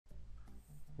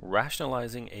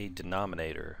rationalizing a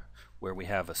denominator where we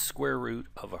have a square root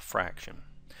of a fraction.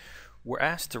 We're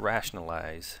asked to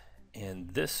rationalize, and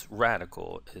this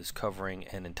radical is covering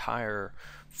an entire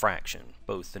fraction,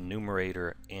 both the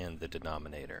numerator and the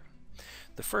denominator.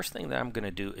 The first thing that I'm going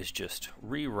to do is just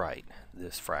rewrite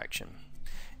this fraction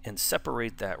and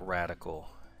separate that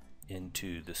radical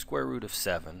into the square root of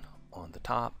 7 on the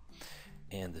top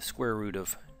and the square root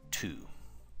of 2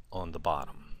 on the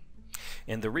bottom.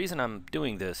 And the reason I'm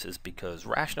doing this is because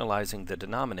rationalizing the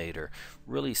denominator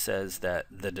really says that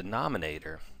the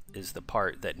denominator is the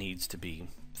part that needs to be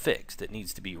fixed, that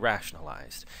needs to be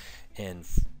rationalized. And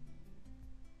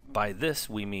by this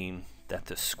we mean that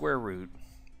the square root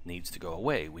needs to go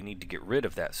away. We need to get rid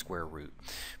of that square root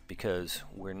because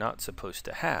we're not supposed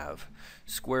to have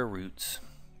square roots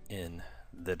in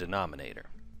the denominator.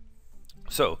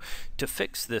 So to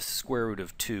fix this square root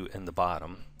of 2 in the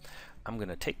bottom, I'm going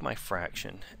to take my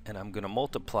fraction and I'm going to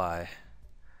multiply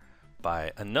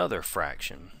by another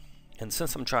fraction. And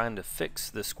since I'm trying to fix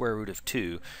the square root of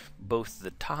 2, both the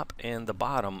top and the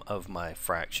bottom of my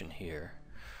fraction here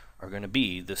are going to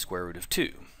be the square root of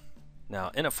 2. Now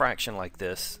in a fraction like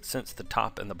this, since the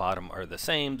top and the bottom are the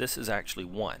same, this is actually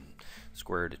 1.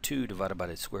 Square root of 2 divided by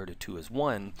the square root of 2 is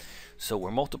 1. So we're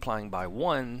multiplying by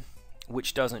 1,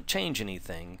 which doesn't change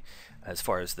anything as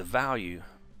far as the value,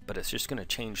 but it's just going to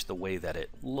change the way that it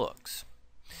looks.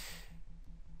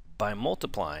 By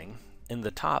multiplying, in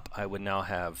the top I would now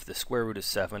have the square root of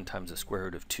 7 times the square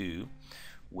root of 2,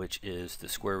 which is the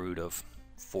square root of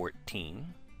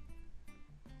 14.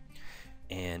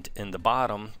 And in the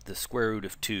bottom, the square root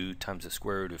of 2 times the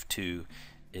square root of 2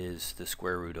 is the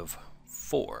square root of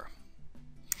 4.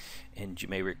 And you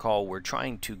may recall we're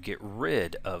trying to get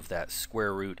rid of that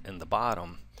square root in the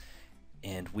bottom,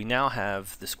 and we now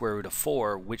have the square root of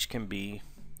 4, which can be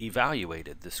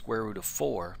evaluated. The square root of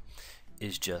 4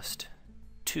 is just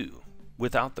 2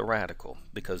 without the radical,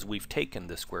 because we've taken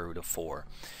the square root of 4,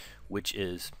 which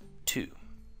is 2.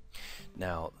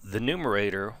 Now the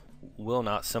numerator will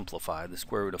not simplify. The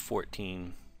square root of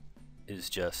 14 is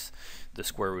just the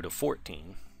square root of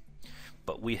 14,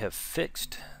 but we have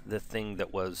fixed the thing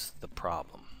that was the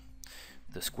problem,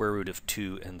 the square root of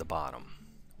 2 in the bottom.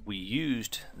 We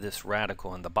used this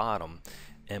radical in the bottom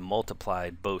and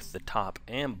multiplied both the top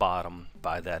and bottom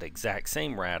by that exact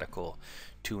same radical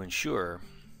to ensure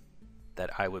that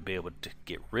I would be able to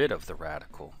get rid of the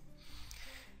radical.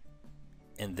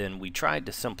 And then we tried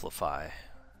to simplify,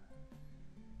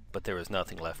 but there was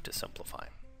nothing left to simplify.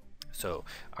 So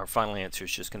our final answer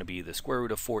is just going to be the square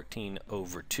root of 14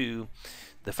 over 2.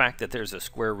 The fact that there's a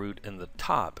square root in the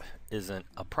top isn't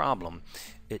a problem.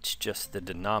 It's just the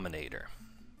denominator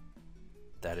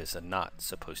that is not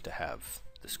supposed to have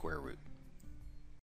the square root.